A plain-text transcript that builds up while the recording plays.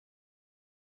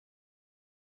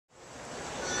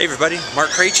Hey everybody, Mark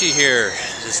Krejci here,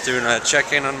 just doing a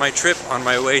check-in on my trip on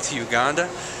my way to Uganda.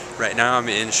 Right now I'm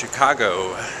in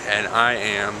Chicago and I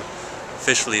am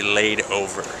officially laid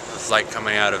over. The flight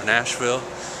coming out of Nashville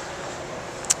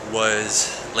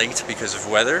was late because of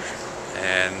weather,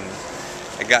 and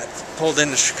I got pulled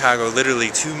into Chicago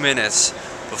literally 2 minutes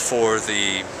before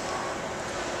the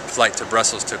flight to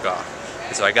Brussels took off.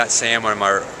 And so I got Sam, one of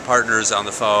my partners, on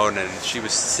the phone, and she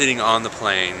was sitting on the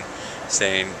plane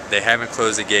saying, they haven't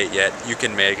closed the gate yet, you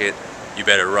can make it, you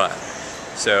better run.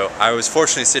 So I was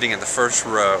fortunately sitting in the first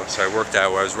row, so I worked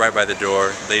out where I was right by the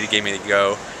door. The lady gave me the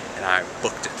go, and I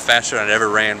booked it faster than I'd ever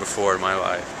ran before in my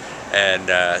life. And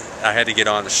I had to get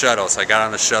on the shuttle, so I got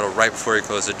on the shuttle right before he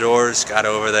closed the doors, got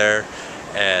over there,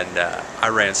 and I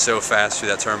ran so fast through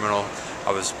that terminal.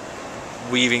 I was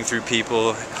weaving through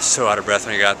people, so out of breath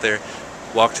when I got there.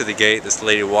 Walked to the gate, this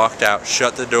lady walked out,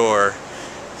 shut the door,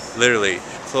 literally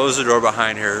closed the door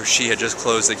behind her. She had just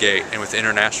closed the gate, and with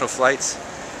international flights,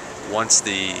 once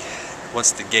the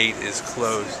gate is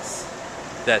closed,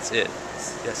 that's it.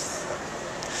 Yes.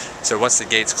 So once the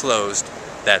gate's closed,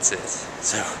 that's it.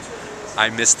 So I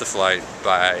missed the flight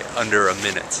by under a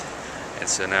minute, and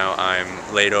so now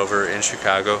I'm laid over in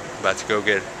Chicago, about to go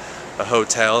get a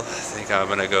hotel. I think I'm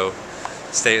gonna go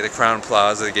stay at the Crown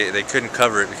Plaza. They couldn't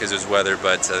cover it because it was weather,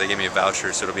 but they gave me a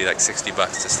voucher, so it'll be like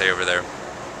 $60 to stay over there.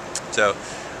 So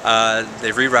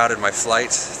they've rerouted my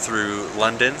flight through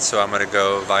London, so I'm going to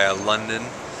go via London,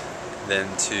 then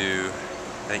to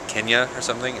I think Kenya or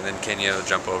something, and then Kenya will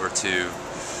jump over to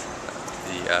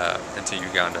into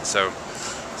Uganda. So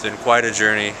it's been quite a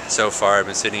journey so far. I've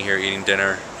been sitting here eating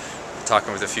dinner,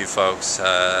 talking with a few folks,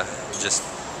 just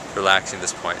relaxing at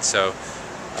this point. So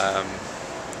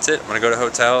that's it. I'm going to go to a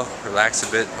hotel, relax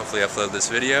a bit, hopefully upload this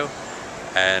video,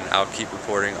 and I'll keep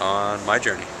reporting on my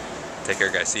journey. Take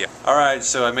care, guys. See ya. Alright,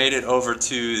 so I made it over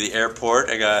to the airport.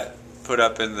 I got put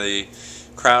up in the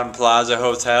Crown Plaza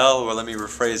Hotel. Well, let me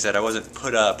rephrase that. I wasn't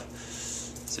put up.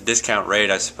 It's a discount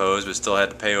rate, I suppose, but still had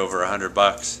to pay over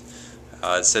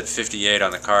 $100. It said 58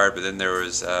 on the card, but then there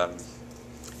was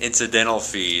incidental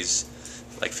fees,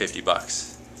 like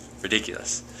 $50.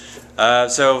 Ridiculous.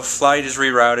 So flight is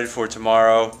rerouted for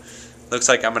tomorrow. Looks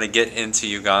like I'm going to get into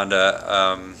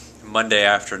Uganda Monday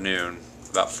afternoon,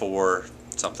 about 4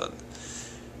 something.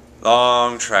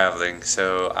 Long traveling,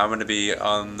 so I'm going to be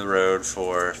on the road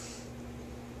for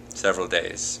several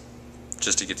days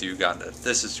just to get to Uganda.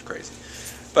 This is crazy.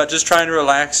 But just trying to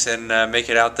relax and make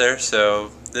it out there.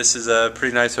 So this is a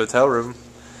pretty nice hotel room,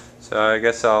 so I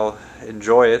guess I'll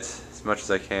enjoy it as much as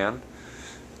I can.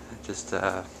 Just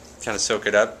kind of soak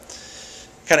it up.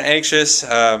 Kind of anxious.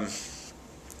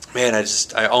 Man,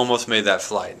 I almost made that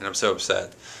flight, and I'm so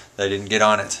upset that I didn't get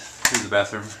on it. Here's the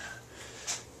bathroom.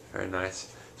 Very nice.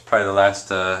 It's probably the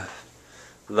last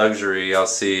luxury I'll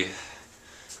see,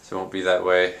 so it won't be that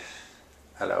way.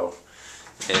 Hello,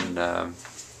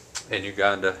 in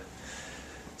Uganda.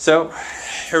 So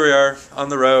here we are on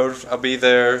the road. I'll be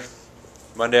there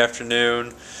Monday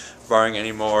afternoon, barring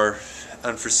any more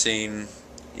unforeseen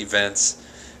events.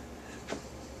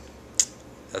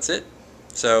 That's it.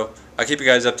 So I'll keep you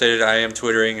guys updated. I am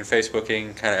Twittering and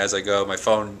Facebooking kind of as I go. My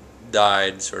phone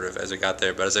died sort of as I got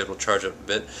there, but I was able to charge up a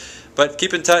bit. But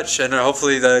keep in touch, and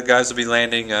hopefully the guys will be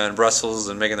landing in Brussels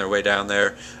and making their way down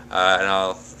there, and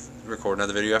I'll record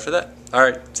another video after that.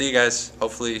 Alright, see you guys,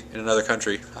 hopefully in another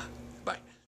country.